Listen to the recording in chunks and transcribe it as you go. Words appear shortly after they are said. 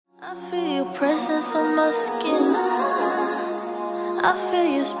I feel your presence on my skin. I feel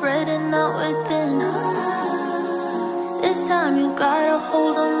you spreading out within. This time you got a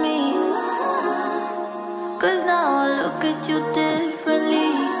hold on me. Cause now I look at you differently.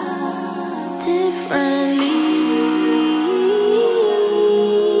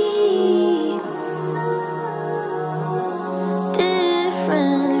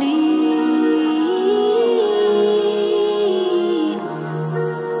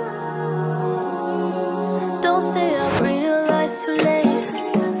 Don't say I realized too late.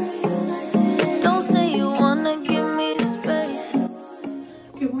 Don't say you wanna give me space.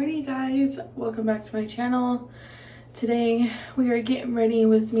 Good morning, guys. Welcome back to my channel. Today we are getting ready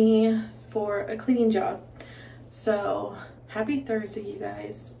with me for a cleaning job. So happy Thursday, you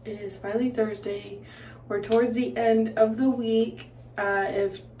guys. It is finally Thursday. We're towards the end of the week.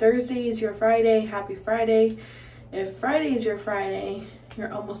 If Thursday is your Friday, happy Friday. If Friday is your Friday,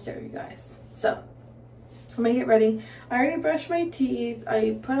 you're almost there, you guys. So I'm gonna get ready. I already brushed my teeth.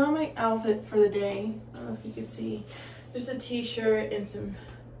 I put on my outfit for the day. I don't know if you can see. Just a t-shirt and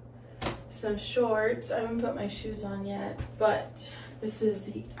some shorts. I haven't put my shoes on yet, but this is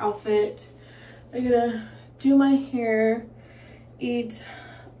the outfit. I'm gonna do my hair, eat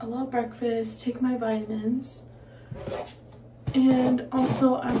a little breakfast, take my vitamins, and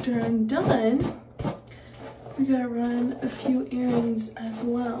also after I'm done, we gotta run a few errands as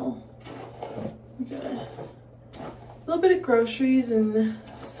well. We got a little bit of groceries and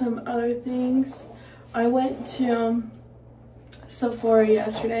some other things. I went to Sephora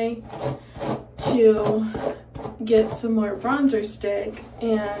yesterday to get some more bronzer stick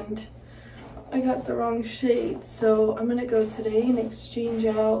and I got the wrong shade, so I'm gonna go today and exchange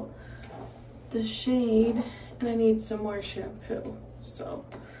out the shade, and I need some more shampoo. So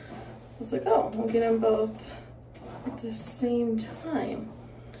I was like, oh, we'll get them both at the same time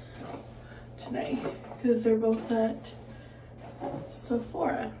today because they're both at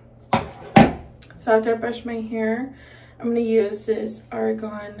Sephora. So after I brush my hair, I'm gonna use this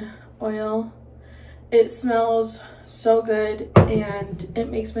Argan oil. It smells so good and it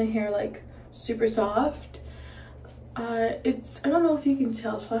makes my hair like super soft. I don't know if you can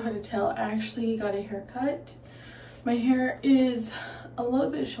tell, it's probably hard to tell. I actually got a haircut. My hair is a little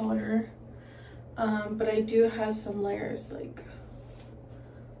bit shorter, but I do have some layers. Like,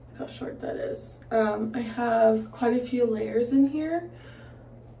 look how short that is. I have quite a few layers in here,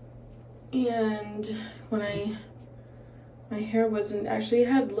 and when my hair wasn't actually, it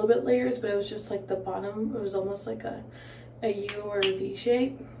had a little bit layers, but it was just like the bottom. It was almost like a U or a V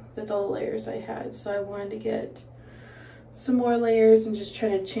shape. That's all the layers I had. So I wanted to get some more layers and just try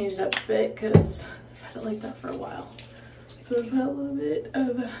to change it up a bit because I've had it like that for a while. So I put a little bit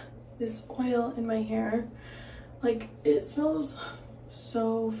of this oil in my hair. Like, it smells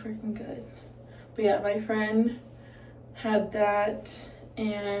so freaking good. But yeah, my friend had that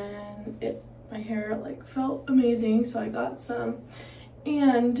and my hair like felt amazing, so I got some.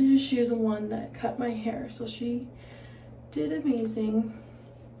 And she's the one that cut my hair, so she did amazing.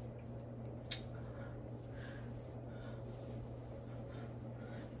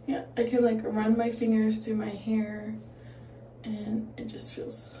 Yeah, I can like run my fingers through my hair and it just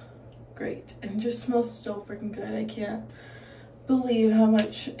feels great and it just smells so freaking good. I can't believe how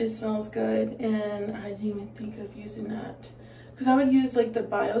much it smells good, and I didn't even think of using that because I would use like the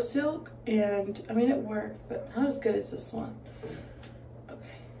BioSilk, and I mean it worked, but not as good as this one.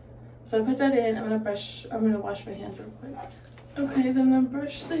 Okay, so I put that in. I'm gonna wash my hands real quick. Okay, then I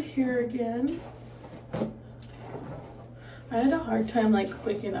brush the hair again. I had a hard time like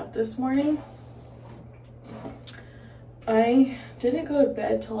waking up this morning. I didn't go to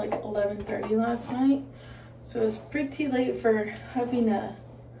bed till like 11:30 last night, so it was pretty late for having a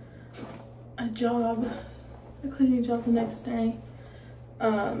cleaning job the next day.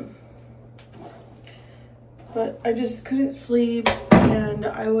 But I just couldn't sleep and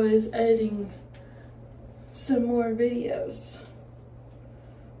I was editing some more videos.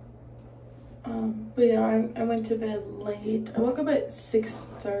 But yeah, I went to bed late. I woke up at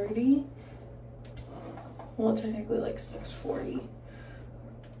 6:30. Well, technically like 6:40.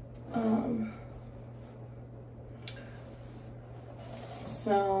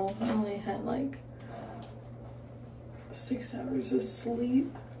 So I only had like 6 hours of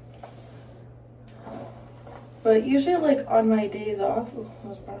sleep. But usually like on my days off,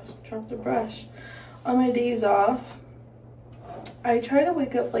 dropped the brush. On my days off, I try to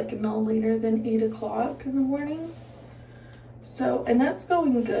wake up like no later than 8 o'clock in the morning. So, and that's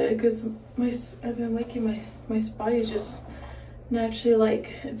going good because I've been waking my body's just naturally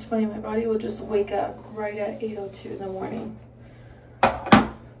like, it's funny, my body will just wake up right at 8:02 in the morning.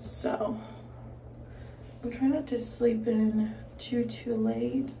 So I'm trying not to sleep in too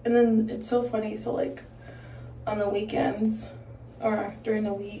late. And then it's so funny, so like on the weekends or during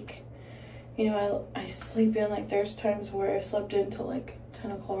the week, you know, I sleep in, like there's times where I've slept in till like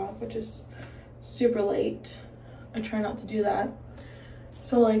 10 o'clock, which is super late. I try not to do that.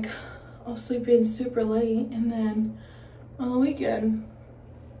 So like I'll sleep in super late, and then on the weekend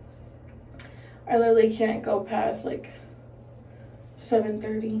I literally can't go past like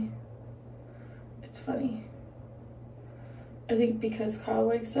 7:30. It's funny. I think because Kyle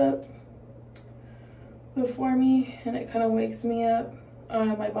wakes up before me, and it kind of wakes me up. I don't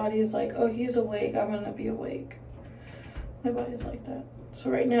know, my body is like, oh, he's awake, I'm gonna be awake. My body's like that. So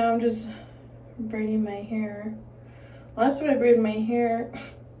right now I'm just braiding my hair. Last time I braided my hair,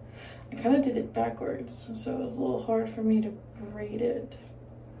 I kind of did it backwards, so it was a little hard for me to braid it.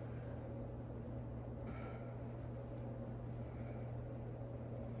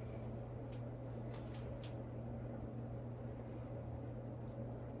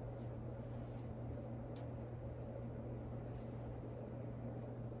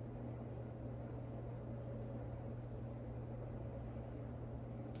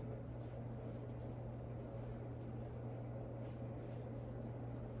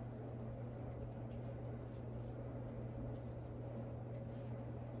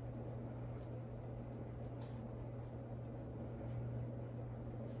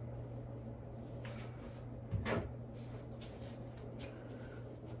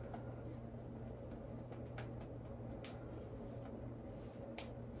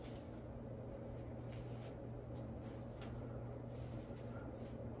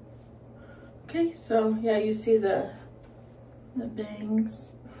 Okay, so yeah, you see the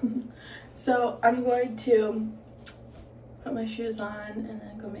bangs. So I'm going to put my shoes on and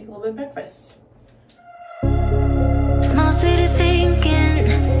then go make a little bit of breakfast. Small city thinking,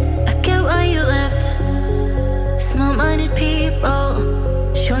 I get why you left. Small-minded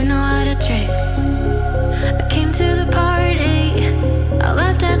people sure know how to trick. I came to the party, I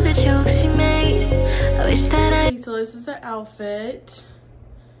laughed at the jokes you made. I wish that I... Okay, so this is the outfit.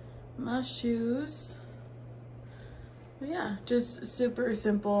 My shoes. But yeah, just super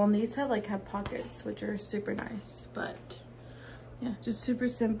simple, and these have pockets, which are super nice. But yeah, just super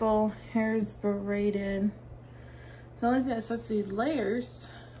simple. Hair's braided. The only thing that sucks these layers,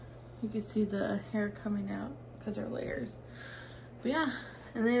 you can see the hair coming out because they're layers. But yeah,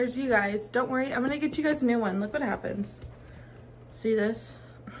 and there's you guys. Don't worry, I'm gonna get you guys a new one. Look what happens. See this?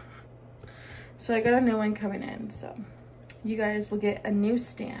 So I got a new one coming in, so you guys will get a new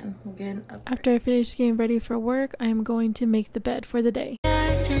stand. We'll get an upgrade. After I finish getting ready for work, I'm going to make the bed for the day.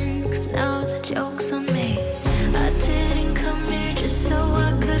 Now the joke's on me. I didn't come here just so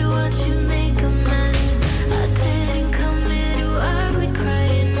I could watch you make a mess. I didn't come here to ugly cry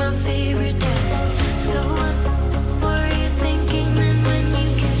in my favorite dress. So what were you thinking then when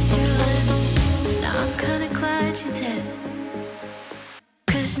you kissed your lips? Now I'm kinda glad you did.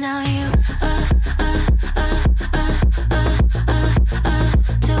 'Cause now you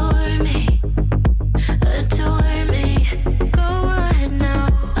adore me, adore me. Go ahead now,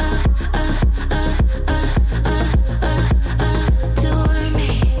 adore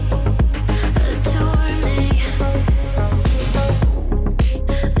me, adore me.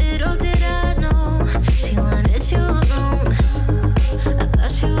 Little did I know she wanted you alone. I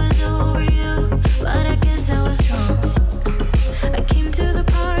thought she was over you, but I guess I was wrong. I came to the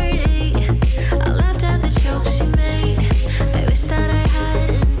party, I laughed at the jokes she made. I wish that I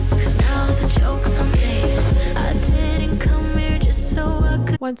hadn't, 'cause now the joke's on me. I didn't come here just so I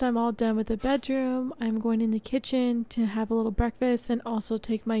could. Once I'm all done with the bedroom, I'm going in the kitchen to have a little breakfast and also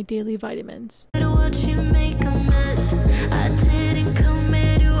take my daily vitamins. Watch you make a mess. I didn't come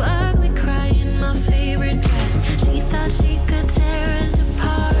here to ugly cry in my favorite dress. She thought she could tear us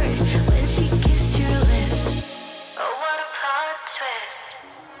apart when she kissed your lips. Oh, what a plot twist.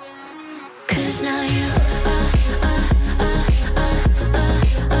 'Cause now you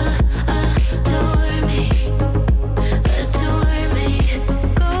adore me, adore me.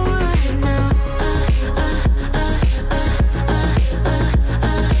 Go ahead now,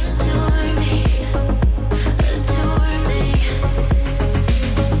 adore me, adore me.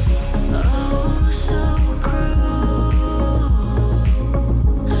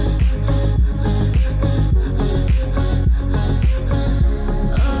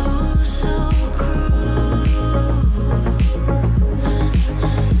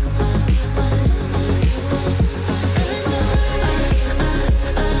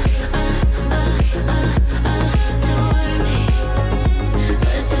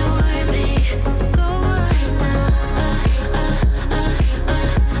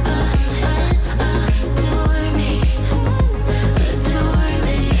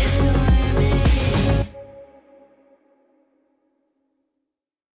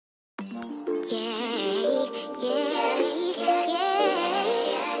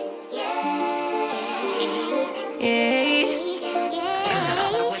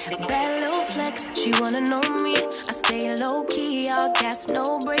 Bad little flex, she wanna know me. I stay low key, all gas,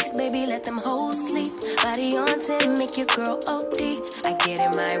 no brakes. Baby, let them hoes sleep. Body on 10, make your girl OD. I get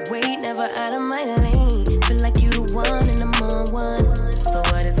in my way, never out of my lane. Feel like you the one and I'm on one. So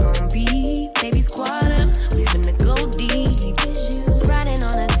what it's gonna be? Baby, squad up, we finna go deep. Riding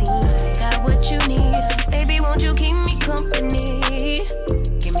on a team, got what you need. Baby, won't you keep me company?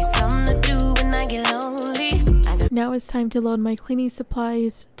 Give me something to do when I get lonely. Now it's time to load my cleaning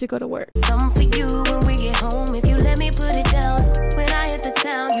supplies to go to work. Something for you when we get home. If you let me put it down. When I hit the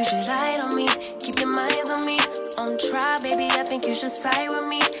town, you should ride on me. Keep your minds on me. On try, baby, I think you should side with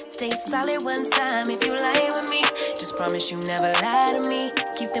me. Stay solid one time if you lie with me. Just promise you never lie to me.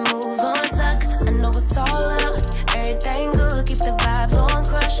 Keep the moves on tuck. I know it's all up. Everything good. Keep the vibes on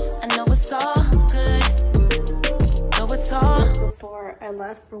crush. I know it's all good. Know it's all. Before I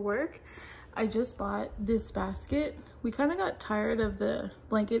left for work, I just bought this basket. We kind of got tired of the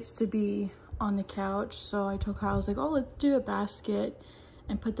blankets to be on the couch, so I told Kyle, I was like, oh, let's do a basket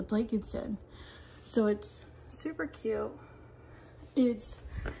and put the blankets in. So it's super cute. It's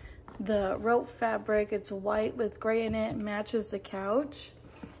the rope fabric. It's white with gray in it. Matches the couch.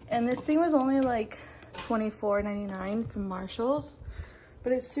 And this thing was only like $24.99 from Marshall's,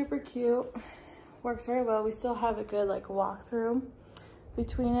 but it's super cute. Works very well. We still have a good like walkthrough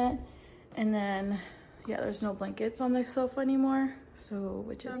between it. And then, yeah, there's no blankets on the sofa anymore, so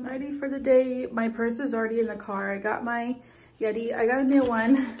which is nice. I'm ready for the day. My purse is already in the car. I got my Yeti. I got a new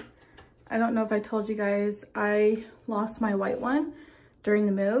one. I don't know if I told you guys, I lost my white one during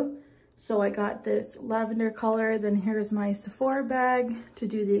the move. So I got this lavender color. Then here's my Sephora bag to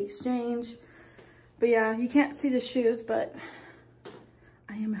do the exchange. But yeah, you can't see the shoes, but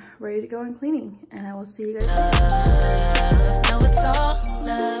I am ready to go on cleaning, and I will see you guys later. Know it's all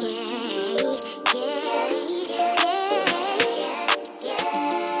love.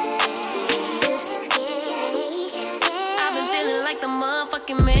 I've been feeling like the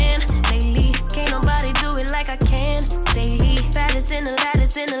motherfucking man lately. Can't nobody do it like I can daily. Baddest in the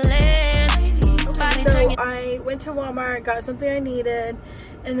lattice in the land. So I went to Walmart, got something I needed,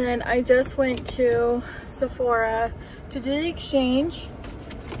 and then I just went to Sephora to do the exchange.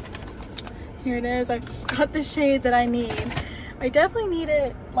 Here it is. I got the shade that I need. I definitely need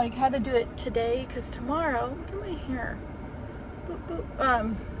it, like, had to do it today because tomorrow, look at my hair. Boop,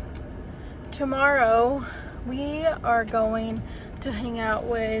 boop. Tomorrow we are going to hang out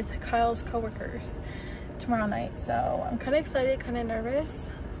with Kyle's coworkers tomorrow night. So I'm kind of excited, kind of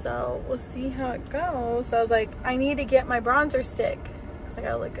nervous. So we'll see how it goes. So I was like, I need to get my bronzer stick because I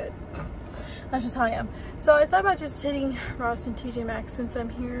gotta look good. That's just how I am. So I thought about just hitting Ross and TJ Maxx since I'm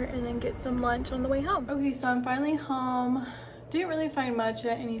here, and then get some lunch on the way home. Okay, so I'm finally home. Didn't really find much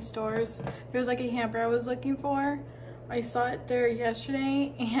at any stores. There was like a hamper I was looking for. I saw it there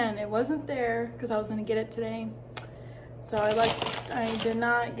yesterday and it wasn't there because I was gonna get it today. So I did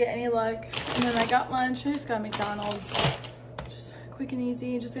not get any luck. And then I got lunch. I just got McDonald's. Just quick and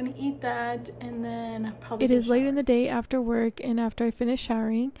easy. Just gonna eat that and then probably. It is late in the day after work, and after I finish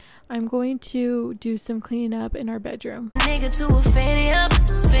showering, I'm going to do some cleaning up in our bedroom. Nigga to a fanny up,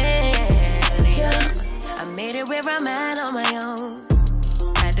 fanny up. I made it where I'm at on my own.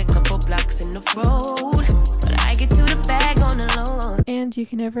 Had a couple blocks in the road, but I get to the bag on the low. And you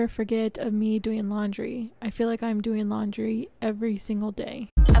can never forget of me doing laundry. I feel like I'm doing laundry every single day.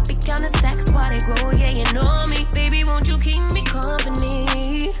 I be counting stacks while they grow, yeah, you know me. Baby, won't you keep me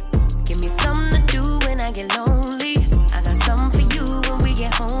company? Give me something to do when I get lonely. I got something for you when we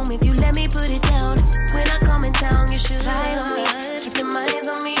get home. If you let me put it down, when I come in town, you should slide on me. Keep your minds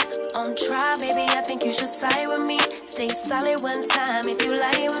on me. On try, baby, I think you should side with me. Stay solid one time if you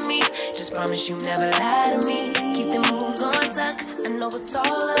lie with me. Just promise you never lie to me. Keep the moves on tuck. I know it's all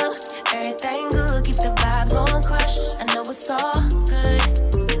up. Everything good. Keep the vibes on crush. I know it's all good.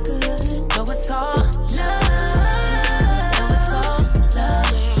 Good. Know it's all love. Know it's all love.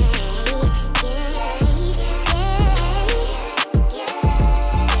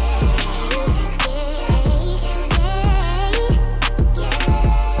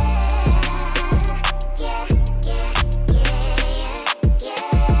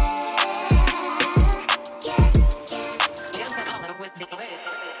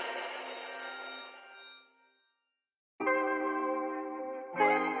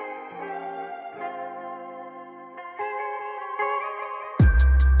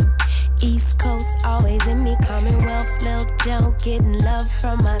 East Coast, always in me, Commonwealth, Lil Jon, getting love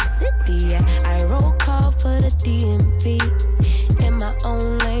from my city, yeah. I roll call for the DMV. In my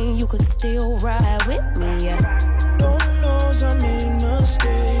own lane, you could still ride with me, yeah. Lord knows I made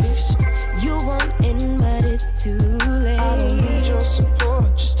mistakes. You want in, but it's too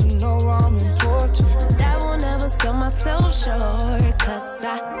sure, 'cause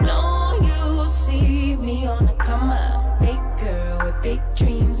I know you see me on the come up. Big girl with big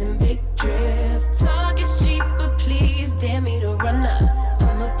dreams and big drip. Talk is cheap, but please dare me to run up.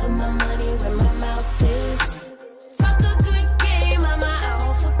 I'ma put my money where my mouth is. Talk a good game, I'm an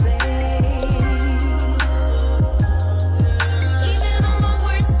alphabet. Even on my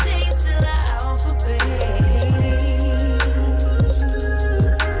worst days, still an alphabet.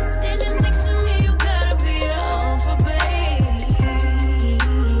 Standing next to me, you gotta be an alphabet.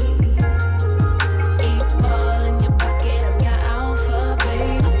 8 ball in your pocket, I'm your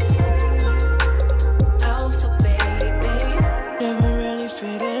alphabet. Alphabet, babe. Never really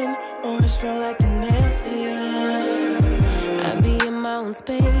fit in, always felt like an alien. I be in my own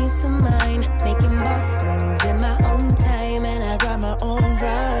space of mind, making boss moves in my own time, and I Got my own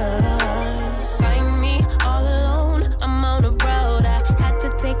rhymes. find me all alone. I'm on the road. I had to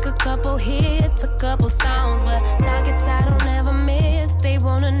take a couple hits, a couple stones, but targets I don't ever miss. They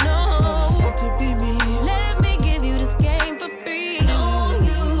wanna know. It's hard to be me. Let me give you this game for free. Know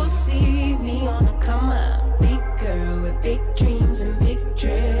you see me on the come up. Big girl with big dreams and big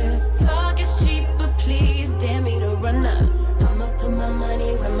drip. Talk is cheap, but please dare me to run up. I'ma put my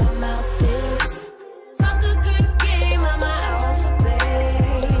money where my mouth is. Talk a good game, I'm an alphabet.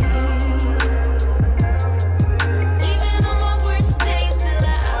 Even on my worst days, still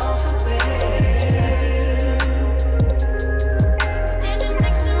an alphabet. Standing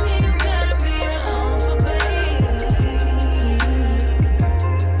next to me, you gotta be an alphabet.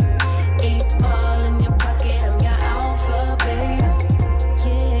 8 ball in your pocket, I'm your alphabet.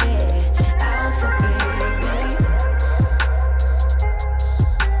 Yeah, alphabet, babe.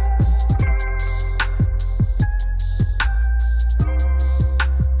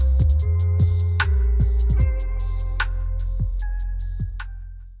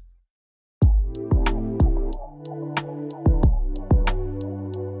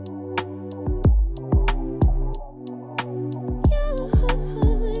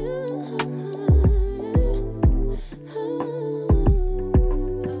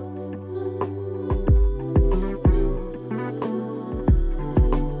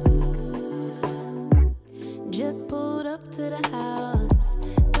 Just pulled up to the house,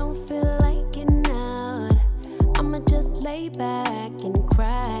 don't feel like getting out. I'ma just lay back and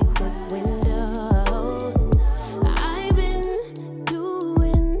crack this window. I've been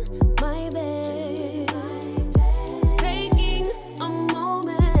doing my best, taking a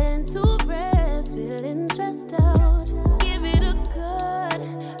moment to rest, feeling stressed out. Give it a good,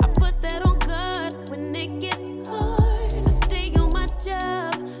 I put that on God when it gets hard. I stay on my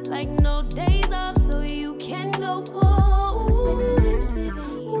job like no days off, so you can go home with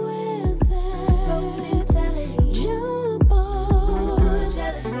that mentality. Jump on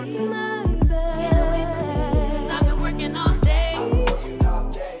jealousy, my bad. Get away from me, 'cause I've been working all day.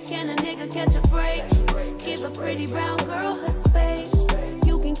 Can a nigga catch a break? Give a pretty brown girl her space.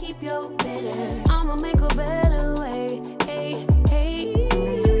 You can keep your bitter, I'ma make a better way. Hey, hey,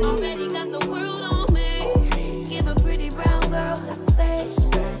 already got the world on me. Give a pretty brown girl her space.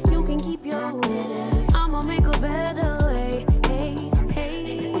 You can keep your bitter, I'ma make a better way. Hey,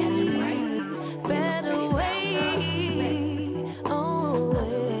 hey, better way. Oh,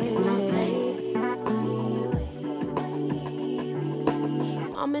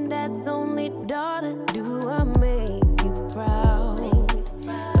 Mom and Dad's only daughter, do I make you proud?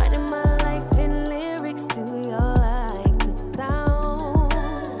 Writing my life in lyrics, do you like the sound?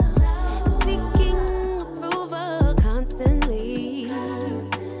 Seeking approval constantly.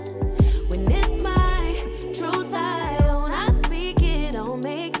 When it's my truth I own, I speak it, don't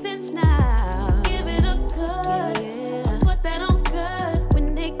make sense now. Give it a good, put that on good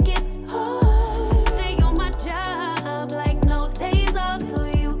when it gets hard. I stay on my job like no days off, so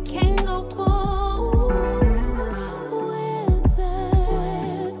you can go home with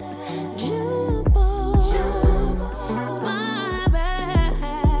that. Jump on, my bad,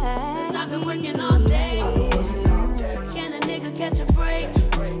 'cause I've been working all day. Can a nigga catch a break?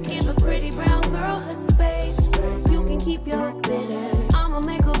 Give a pretty brown girl her space. You can keep your bitter, I'ma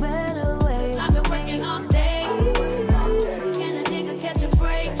make a better way. 'Cause I've been working all day. Can a nigga catch a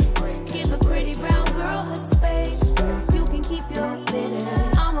break? Give a pretty brown girl her space. You can keep your bitter,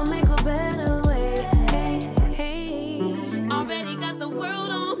 I'ma make a better way. Hey, hey, already got the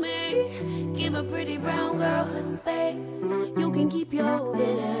world on me. Give a pretty brown girl her space. You can keep your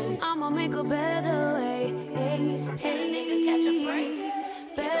bitter, I'ma make a better way. Hey, hey, nigga catch a break.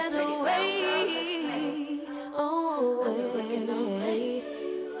 Better way. Oh, hey.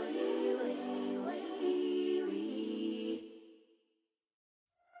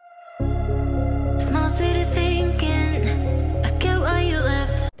 Small city thinking,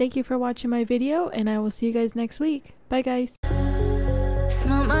 Thank you for watching my video, and I will see you guys next week. Bye guys.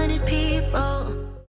 Small-minded people